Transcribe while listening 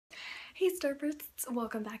Hey Starbursts,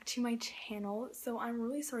 welcome back to my channel. So I'm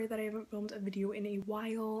really sorry that I haven't filmed a video in a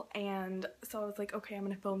while, and so I was like, okay, I'm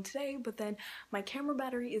gonna film today, but then my camera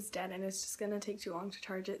battery is dead and it's just gonna take too long to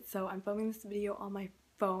charge it, so I'm filming this video on my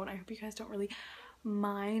phone. I hope you guys don't really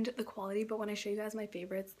mind the quality, but when I show you guys my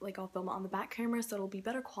favorites, like I'll film it on the back camera so it'll be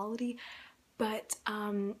better quality. But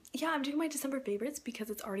yeah, I'm doing my December favorites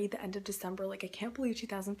because it's already the end of December. Like, I can't believe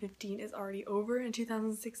 2015 is already over and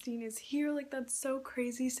 2016 is here. Like, that's so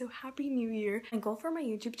crazy. So happy new year. My goal for my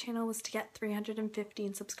YouTube channel was to get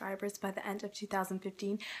 315 subscribers by the end of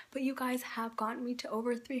 2015, but you guys have gotten me to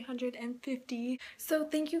over 350. So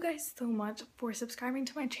thank you guys so much for subscribing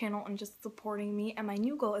to my channel and just supporting me. And my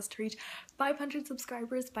new goal is to reach 500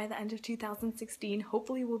 subscribers by the end of 2016.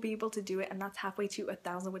 Hopefully we'll be able to do it, and that's halfway to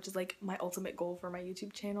 1,000, which is like my ultimate goal for my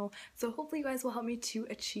YouTube channel. So hopefully you guys will help me to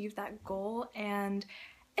achieve that goal. And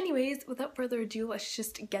anyways, without further ado, let's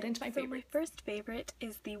just get into my favorite. My first favorite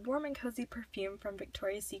is the Warm and Cozy perfume from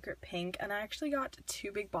Victoria's Secret Pink, and I actually got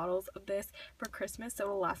 2 big bottles of this for Christmas, so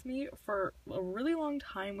it'll last me for a really long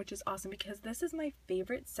time, which is awesome because this is my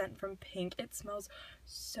favorite scent from Pink. It smells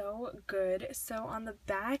so good. So on the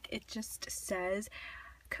back it just says,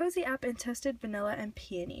 "Cozy up in toasted vanilla and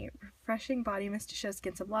peony. Refreshing body mist to show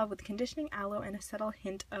skin some love with conditioning aloe and a subtle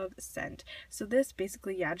hint of scent." So this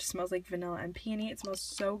basically, yeah, just smells like vanilla and peony. It smells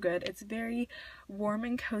so good. It's very warm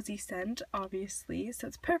and cozy scent, obviously. So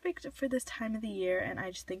it's perfect for this time of the year, and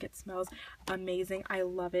I just think it smells amazing. I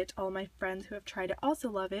love it. All my friends who have tried it also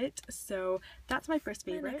love it. So that's my first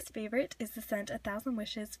favorite. My next favorite is the scent 1,000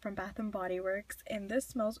 Wishes from Bath & Body Works, and this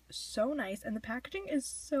smells so nice, and the packaging is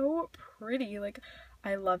so pretty. Like,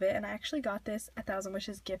 I love it, and I actually got this 1,000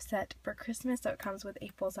 Wishes gift set for Christmas, so it comes with a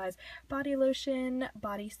full-size body lotion,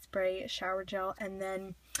 body spray, shower gel, and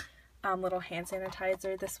then little hand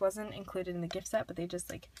sanitizer. This wasn't included in the gift set, but they just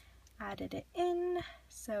like added it in.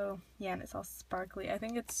 So yeah, and it's all sparkly. I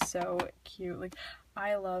think it's so cute. Like,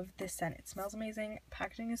 I love this scent. It smells amazing.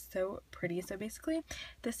 Packaging is so pretty. So basically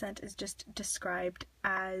this scent is just described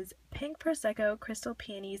as pink prosecco, crystal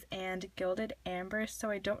peonies, and gilded amber. So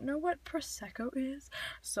I don't know what prosecco is,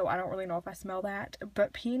 so I don't really know if I smell that,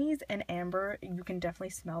 but peonies and amber, you can definitely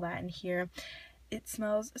smell that in here. It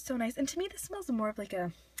smells so nice, and to me this smells more of like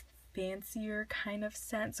a fancier kind of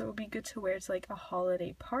scent, so it would be good to wear to like a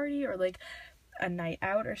holiday party or like a night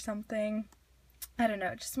out or something. I don't know,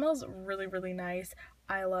 it just smells really, really nice.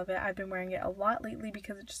 I love it. I've been wearing it a lot lately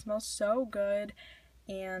because it just smells so good,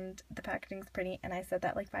 and the packaging's pretty, and I said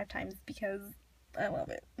that like 5 times because I love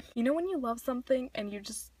it. You know when you love something and you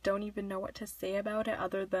just don't even know what to say about it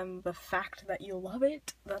other than the fact that you love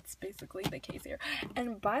it? That's basically the case here.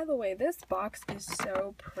 And by the way, this box is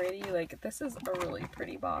so pretty. Like, this is a really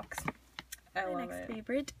pretty box. I love it. My next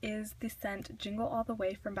favorite is the scent Jingle All the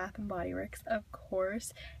Way from Bath & Body Works, of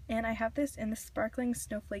course, and I have this in the Sparkling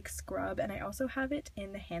Snowflake Scrub, and I also have it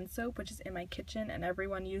in the hand soap, which is in my kitchen, and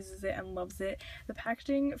everyone uses it and loves it. The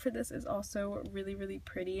packaging for this is also really, really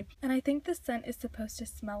pretty, and I think this scent is supposed to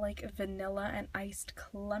smell like vanilla and iced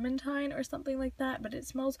clementine or something like that, but it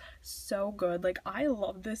smells so good. Like, I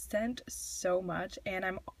love this scent so much, and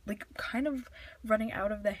I'm like kind of running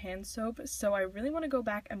out of the hand soap, so I really want to go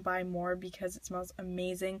back and buy more because it smells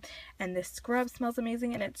amazing, and this scrub smells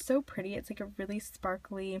amazing, and it's so pretty. It's like a really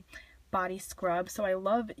sparkly body scrub, so I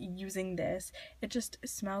love using this. It just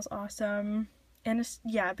smells awesome, and it's,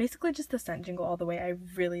 yeah, basically just the scent Jingle All the Way I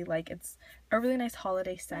really like. It's a really nice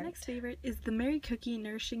holiday scent. My next favorite is the Mary Cookie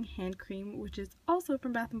Nourishing Hand Cream, which is also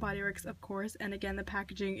from Bath & Body Works, of course, and again, the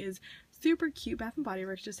packaging is super cute. Bath & Body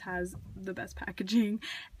Works just has the best packaging,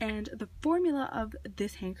 and the formula of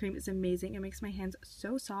this hand cream is amazing. It makes my hands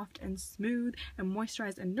so soft and smooth and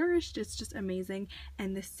moisturized and nourished. It's just amazing,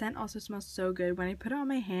 and this scent also smells so good. When I put it on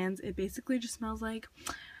my hands, it basically just smells like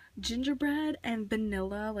gingerbread and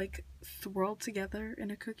vanilla like swirled together in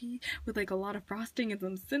a cookie with like a lot of frosting and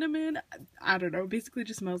some cinnamon. I don't know, basically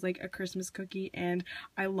just smells like a Christmas cookie, and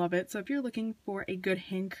I love it. So if you're looking for a good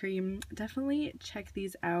hand cream, definitely check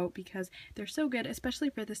these out because they're so good, especially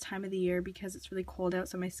for this time of the year because it's really cold out,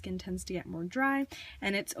 so my skin tends to get more dry,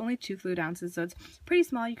 and it's only 2 fluid ounces, so it's pretty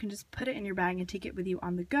small. You can just put it in your bag and take it with you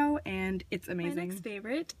on the go, and it's amazing. My next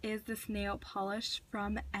favorite is this nail polish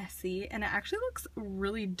from Essie, and it actually looks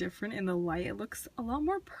really different in the light. It looks a lot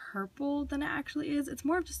more purple than it actually is. It's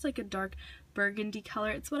more of just like a dark burgundy color.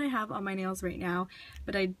 It's what I have on my nails right now,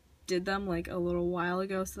 but I did them like a little while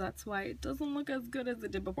ago, so that's why it doesn't look as good as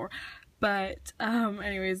it did before. But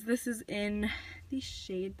anyways, this is in the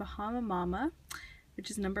shade Bahama Mama, which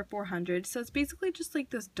is number 400. So it's basically just like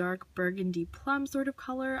this dark burgundy plum sort of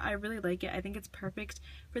color. I really like it. I think it's perfect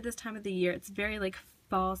for this time of the year. It's very like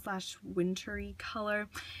fall slash wintry color,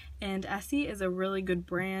 and Essie is a really good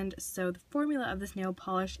brand, so the formula of this nail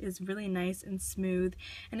polish is really nice and smooth,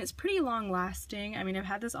 and it's pretty long lasting. I mean, I've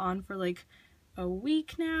had this on for like a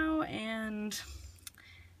week now, and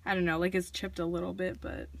I don't know, like it's chipped a little bit,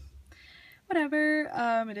 but whatever,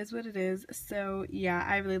 it is what it is. So yeah,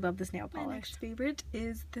 I really love this nail polish. My next favorite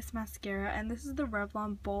is this mascara, and this is the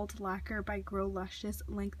Revlon Bold Lacquer by Grow Luscious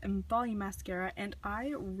Length and Volume Mascara, and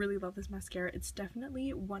I really love this mascara. It's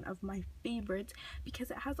definitely one of my favorites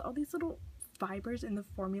because it has all these little fibers in the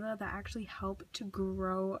formula that actually help to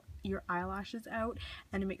grow your eyelashes out,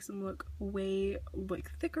 and it makes them look way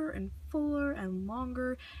like thicker and fuller and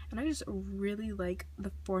longer, and I just really like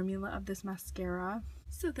the formula of this mascara.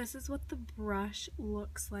 So this is what the brush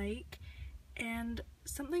looks like, and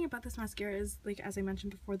something about this mascara is, like as I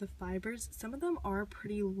mentioned before, the fibers, some of them are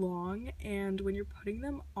pretty long, and when you're putting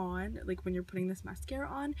them on, like when you're putting this mascara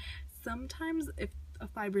on, sometimes if a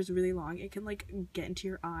fiber is really long, it can like get into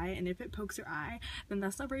your eye, and if it pokes your eye, then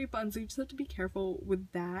that's not very fun, so you just have to be careful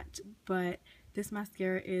with that. But this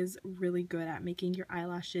mascara is really good at making your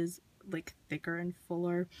eyelashes like thicker and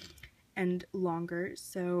fuller and longer,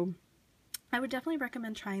 so I would definitely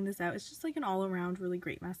recommend trying this out. It's just like an all-around really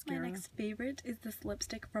great mascara. My next favorite is this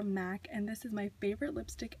lipstick from MAC, and this is my favorite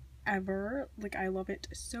lipstick ever. Like, I love it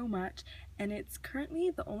so much, and it's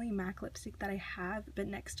currently the only MAC lipstick that I have, but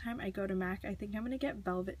next time I go to MAC, I think I'm gonna get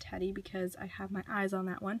Velvet Teddy because I have my eyes on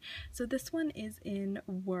that one. So this one is in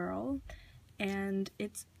Whirl, and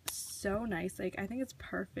it's so nice. Like, I think it's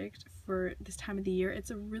perfect for this time of the year.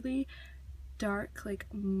 It's a really dark, like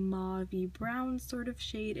mauve-y brown sort of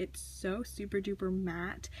shade. It's so super duper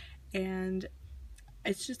matte, and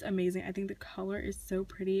it's just amazing. I think the color is so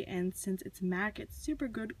pretty, and since it's MAC, it's super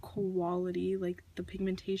good quality. Like, the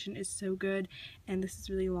pigmentation is so good, and this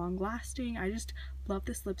is really long lasting. I just love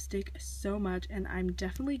this lipstick so much, and I'm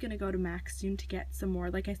definitely gonna go to MAC soon to get some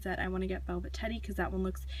more. Like I said, I want to get Velvet Teddy because that one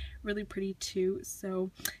looks really pretty too.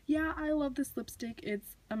 So yeah, I love this lipstick.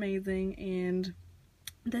 It's amazing, and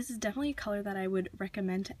this is definitely a color that I would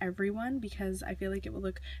recommend to everyone because I feel like it will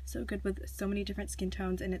look so good with so many different skin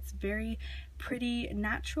tones, and it's very pretty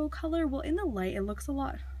natural color. Well, in the light it looks a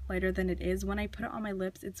lot lighter than it is. When I put it on my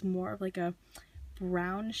lips, it's more of like a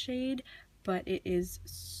brown shade, but it is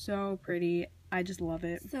so pretty. I just love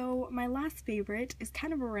it. So my last favorite is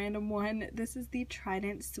kind of a random one. This is the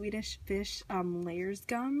Trident Swedish Fish Layers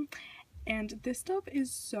Gum. And this stuff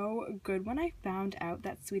is so good. When I found out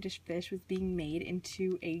that Swedish Fish was being made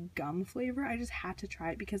into a gum flavor, I just had to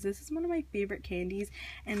try it because this is one of my favorite candies,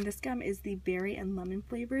 and this gum is the berry and lemon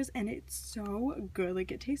flavors, and it's so good.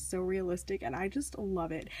 Like, it tastes so realistic, and I just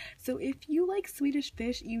love it. So if you like Swedish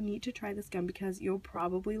Fish, you need to try this gum because you'll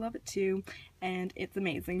probably love it too, and it's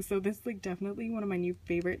amazing. So this is like definitely one of my new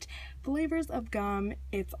favorite flavors of gum.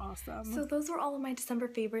 It's awesome. So those were all of my December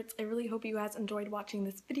favorites. I really hope you guys enjoyed watching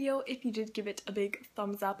this video. If you did, give it a big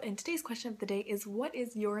thumbs up, and today's question of the day is, what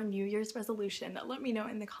is your New Year's resolution? Let me know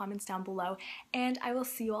in the comments down below, and I will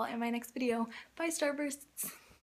see you all in my next video. Bye, Starbursts!